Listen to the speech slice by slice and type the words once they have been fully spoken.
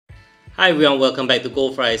Hi everyone, welcome back to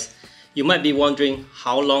Goldfries. You might be wondering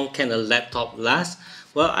how long can a laptop last?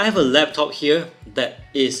 Well, I have a laptop here that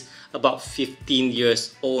is about 15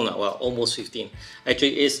 years old now, well almost 15.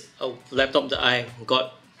 Actually it's a laptop that I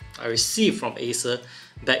received from Acer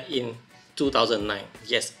back in 2009.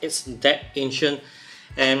 Yes, it's that ancient,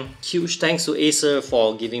 and huge thanks to Acer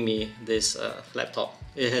for giving me this laptop.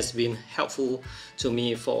 It has been helpful to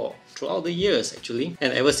me for throughout the years actually,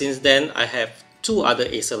 and ever since then I have two other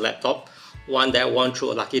Acer laptop. One that I won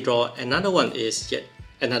through a lucky draw, another one is yet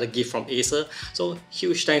another gift from Acer. So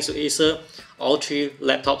huge thanks to Acer. All three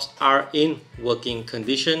laptops are in working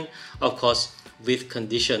condition, of course with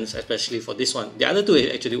conditions, especially for this one. The other two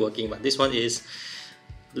is actually working, but this one is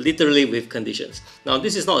literally with conditions. Now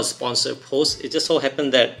this is not a sponsored post, it just so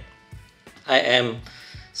happened that I am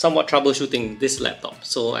somewhat troubleshooting this laptop,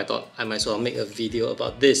 so I thought I might as well make a video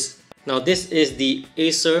about this. Now this is the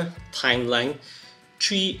Acer Timeline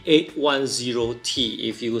 3810T.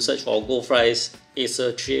 If you search for goldfries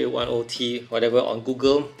Acer 3810T whatever on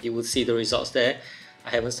Google, you will see the results there. I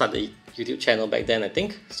haven't started a YouTube channel back then, I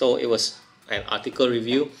think, so it was an article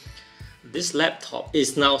review. This laptop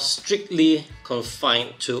is now strictly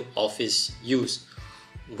confined to office use.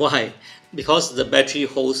 Why? Because the battery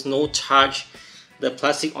holds no charge, the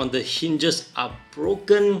plastic on the hinges are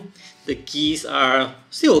broken, the keys are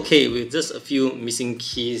still okay with just a few missing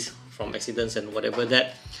keys from accidents and whatever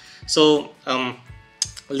that. So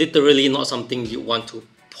literally not something you want to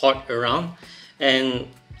port around. And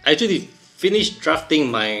I actually finished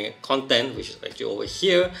drafting my content, which is actually over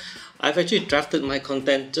here. I've actually drafted my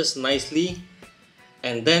content just nicely,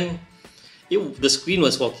 and then the screen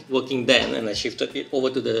was working then, and I shifted it over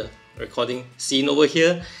to the recording scene over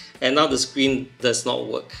here, and now the screen does not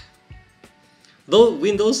work. Though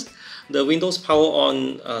the Windows power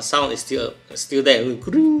on sound is still there, and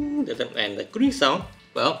the green sound,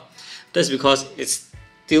 well, that's because it's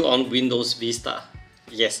still on Windows Vista.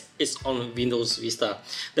 Yes, it's on Windows Vista.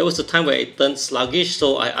 There was a time where it turned sluggish,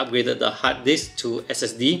 so I upgraded the hard disk to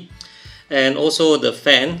SSD, and also the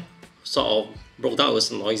fan sort of broke down, it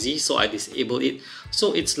was noisy, so I disabled it.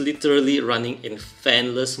 So it's literally running in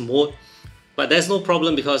fanless mode. But there's no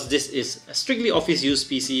problem because this is a strictly office use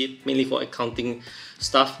PC, mainly for accounting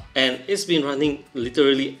stuff, and it's been running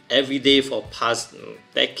literally every day for past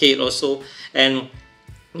decade or so. And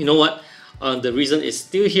you know what? The reason it's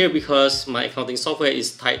still here because my accounting software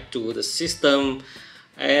is tied to the system,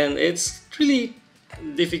 and it's really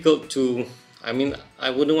difficult to, I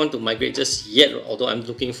wouldn't want to migrate just yet, although I'm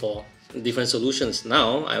looking for different solutions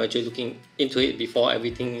now. I'm actually looking into it before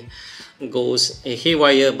everything goes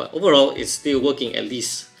haywire, but overall it's still working at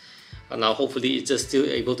least. Now hopefully it's just still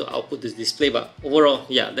able to output this display, but overall,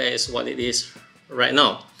 yeah, that is what it is right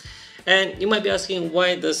now. And you might be asking,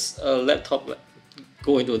 why does a laptop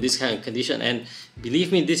go into this kind of condition? And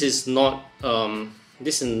believe me, this is not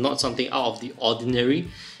something out of the ordinary,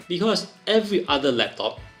 because every other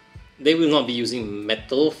laptop, they will not be using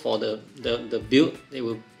metal for the build.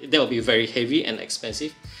 That will be very heavy and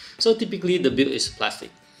expensive. So typically the build is plastic.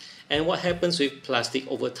 And what happens with plastic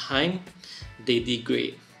over time? They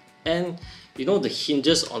degrade. And you know, the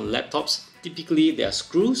hinges on laptops, typically they are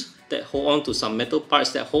screws that hold on to some metal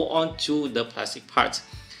parts that hold on to the plastic parts.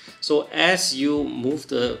 So as you move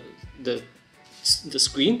the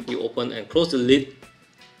screen, you open and close the lid,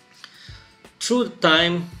 through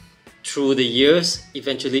time, through the years,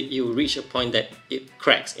 eventually you will reach a point that it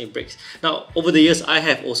cracks, it breaks. Now over the years, I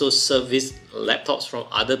have also serviced laptops from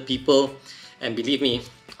other people, and believe me,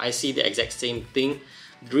 I see the exact same thing.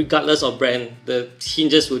 Regardless of brand, the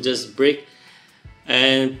hinges will just break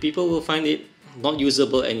and people will find it not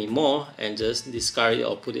usable anymore and just discard it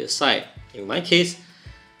or put it aside. In my case,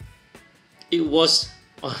 it was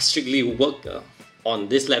strictly work on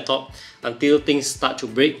this laptop until things start to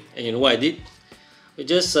break. And you know what I did? We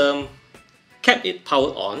just kept it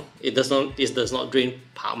powered on. It does not drain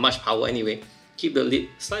much power anyway. Keep the lid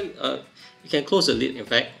slightly, you can close the lid in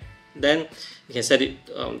fact. Then you can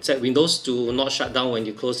set Windows to not shut down when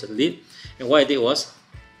you close the lid. And what I did was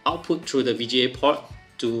output through the VGA port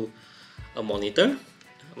to a monitor.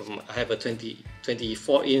 I have a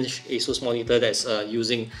 24-inch Asus monitor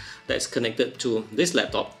that's connected to this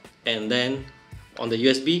laptop, and then on the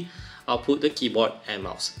USB I'll put the keyboard and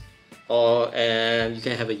mouse. And you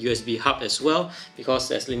can have a USB hub as well, because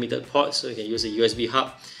there's limited ports, so you can use a USB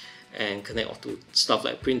hub and connect off to stuff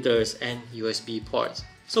like printers and USB ports.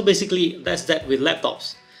 So basically that's that with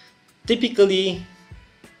laptops. Typically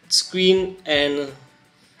screen and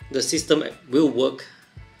the system will work.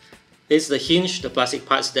 It's the hinge, the plastic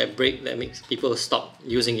parts that break, that makes people stop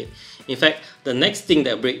using it. In fact, the next thing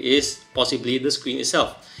that breaks is possibly the screen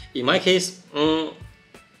itself. In my case, I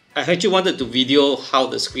actually wanted to video how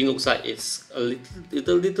the screen looks like. It's a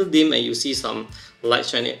little dim, and you see some light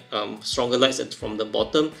shining, stronger lights from the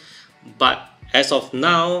bottom. But as of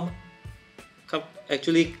now,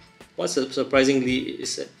 actually, what's surprisingly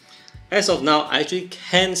is that as of now, I actually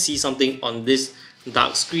can see something on this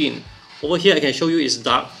dark screen. Over here, I can show you it's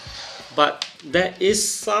dark, but there is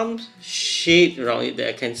some shade around it that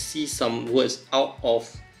I can see some words out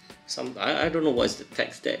of some. I don't know what's the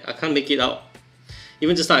text there. I can't make it out.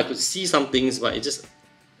 Even just now, I could see some things, but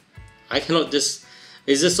I cannot just.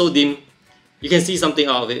 It's just so dim. You can see something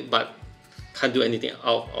out of it, but can't do anything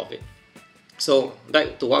out of it. So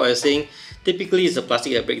back to what I was saying, typically it's the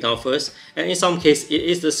plastic that breaks down first, and in some case it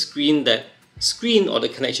is the screen or the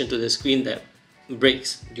connection to the screen that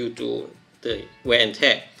breaks due to the wear and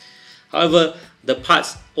tear. However, the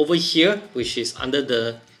parts over here, which is under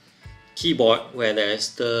the keyboard, where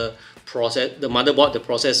there's the motherboard, the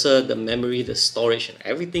processor, the memory, the storage, and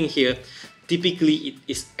everything here, typically it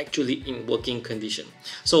is actually in working condition.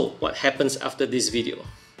 So what happens after this video?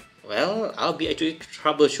 Well, I'll be actually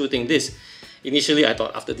troubleshooting this. Initially, I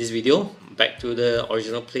thought after this video, back to the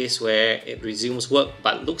original place where it resumes work,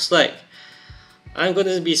 but looks like I'm going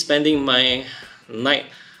to be spending my night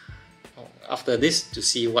after this to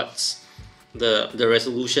see what's the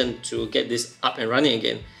resolution to get this up and running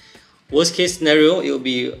again. Worst case scenario, it will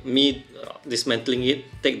be me dismantling it,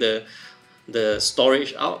 take the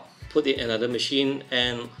storage out, put it in another machine,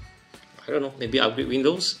 and I don't know, maybe upgrade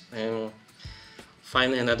Windows and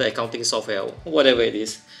find another accounting software or whatever it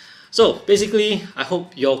is. So basically, I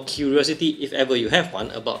hope your curiosity, if ever you have one,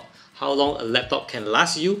 about how long a laptop can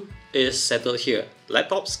last you is settled here.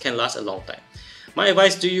 Laptops can last a long time. My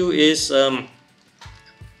advice to you is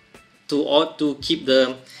to keep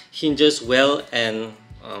the hinges well and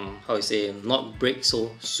not break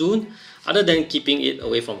so soon. Other than keeping it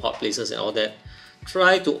away from hot places and all that,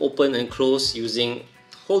 try to open and close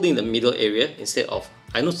holding the middle area instead of.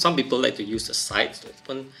 I know some people like to use the sides to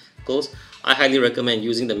open, close. I highly recommend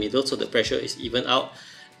using the middle so the pressure is even out,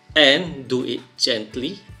 and do it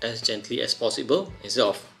gently as possible instead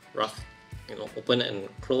of rough, open and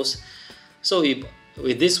close. So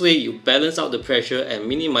with this way, you balance out the pressure and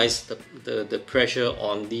minimize the pressure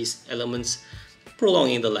on these elements,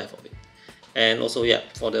 prolonging the life of it. And also, yeah,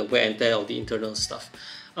 for the wear and tear of the internal stuff.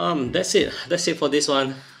 That's it for this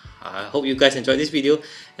one. I hope you guys enjoyed this video,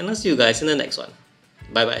 and I'll see you guys in the next one.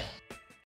 Bye bye.